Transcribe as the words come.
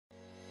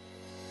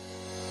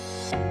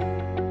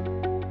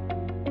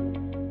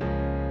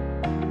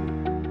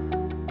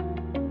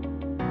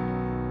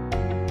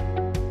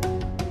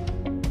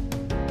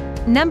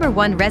Number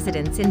 1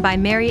 Residence Inn by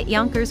Marriott,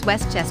 Yonkers,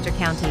 Westchester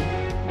County.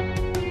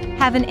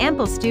 Have an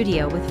ample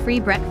studio with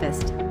free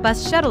breakfast,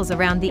 bus shuttles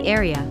around the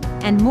area,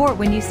 and more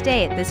when you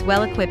stay at this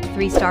well-equipped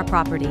 3-star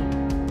property.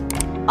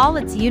 All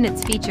its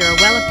units feature a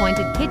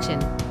well-appointed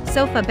kitchen,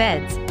 sofa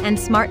beds, and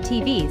smart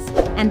TVs,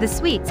 and the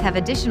suites have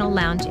additional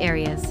lounge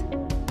areas.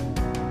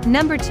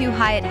 Number 2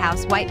 Hyatt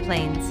House White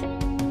Plains.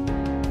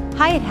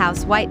 Hyatt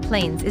House White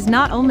Plains is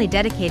not only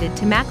dedicated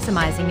to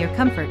maximizing your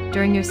comfort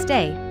during your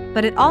stay,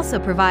 but it also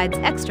provides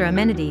extra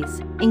amenities,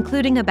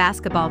 including a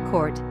basketball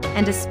court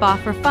and a spa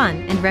for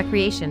fun and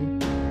recreation.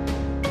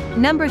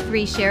 Number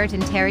 3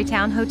 Sheraton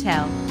Tarrytown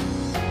Hotel.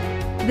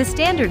 The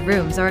standard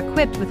rooms are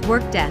equipped with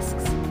work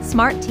desks,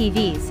 smart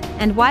TVs,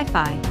 and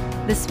Wi-Fi.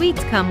 The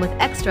suites come with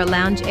extra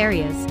lounge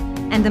areas,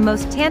 and the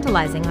most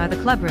tantalizing are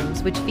the club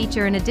rooms, which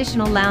feature an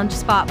additional lounge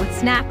spot with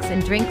snacks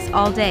and drinks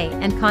all day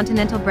and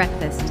continental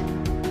breakfast.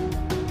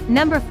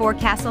 Number 4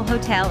 Castle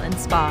Hotel and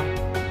Spa.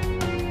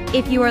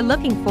 If you are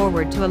looking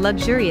forward to a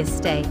luxurious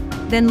stay,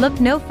 then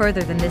look no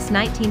further than this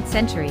 19th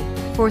century,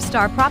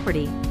 4-star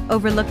property,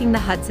 overlooking the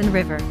Hudson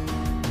River.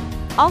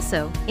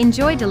 Also,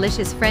 enjoy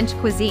delicious French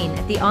cuisine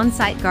at the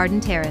on-site garden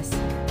terrace.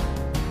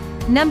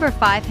 Number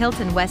 5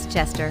 Hilton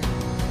Westchester.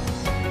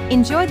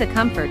 Enjoy the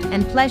comfort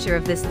and pleasure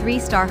of this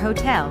 3-star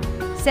hotel,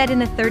 set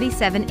in a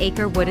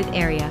 37-acre wooded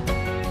area.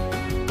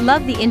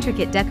 Love the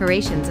intricate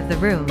decorations of the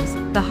rooms,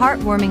 the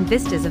heartwarming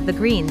vistas of the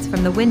greens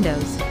from the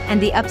windows,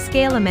 and the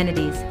upscale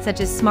amenities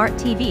such as smart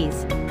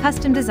TVs,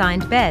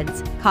 custom-designed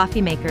beds,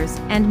 coffee makers,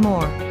 and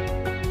more.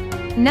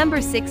 Number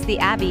 6 The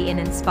Abbey Inn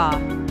and Spa.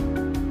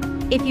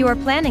 If you are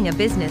planning a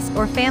business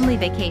or family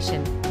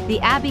vacation, the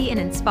Abbey Inn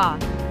and Spa,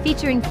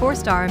 featuring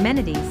 4-star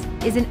amenities,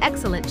 is an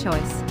excellent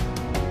choice.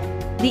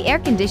 The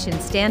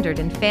air-conditioned standard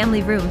and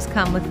family rooms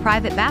come with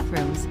private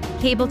bathrooms,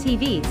 cable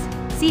TVs,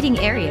 seating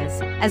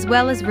areas, as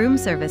well as room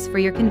service for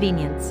your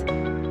convenience.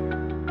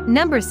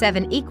 Number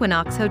 7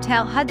 Equinox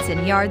Hotel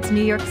Hudson Yards,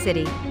 New York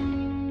City.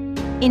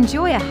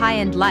 Enjoy a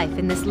high-end life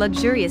in this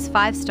luxurious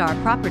 5-star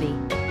property,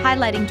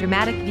 highlighting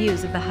dramatic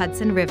views of the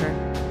Hudson River.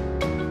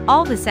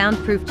 All the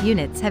soundproofed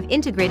units have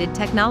integrated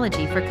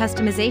technology for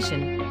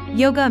customization,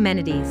 yoga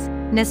amenities,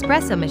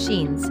 Nespresso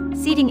machines,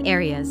 seating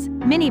areas,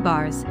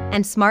 minibars,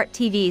 and smart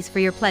TVs for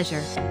your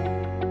pleasure.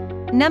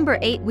 Number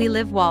 8 We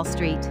Live Wall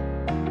Street.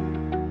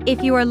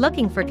 If you are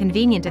looking for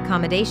convenient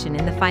accommodation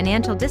in the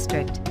financial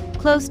district,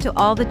 close to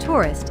all the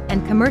tourist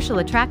and commercial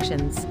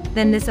attractions,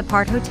 then this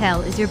apart hotel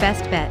is your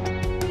best bet.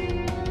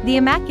 The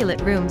immaculate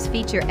rooms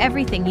feature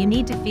everything you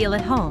need to feel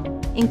at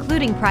home,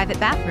 including private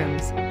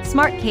bathrooms,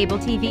 smart cable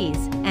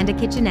TVs, and a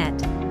kitchenette.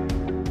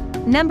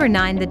 Number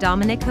 9 The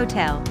Dominic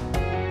Hotel.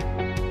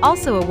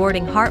 Also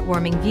awarding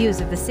heartwarming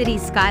views of the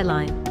city's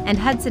skyline and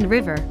Hudson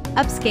River,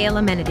 upscale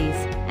amenities,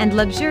 and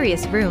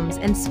luxurious rooms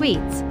and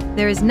suites,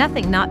 there is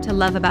nothing not to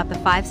love about the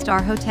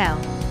 5-star hotel.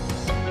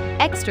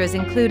 Extras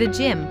include a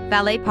gym,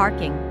 valet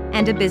parking,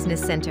 and a business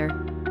center.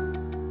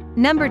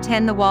 Number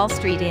 10 The Wall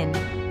Street Inn.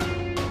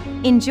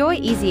 Enjoy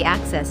easy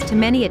access to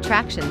many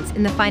attractions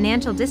in the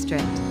financial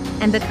district,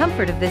 and the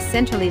comfort of this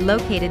centrally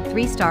located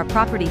 3-star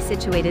property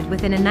situated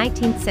within a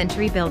 19th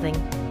century building.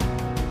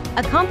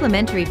 A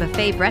complimentary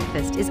buffet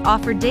breakfast is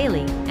offered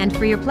daily, and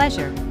for your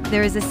pleasure,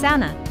 there is a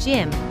sauna,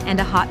 gym, and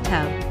a hot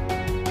tub.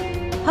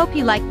 Hope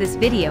you like this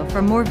video.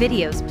 For more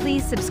videos,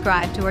 please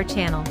subscribe to our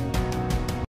channel.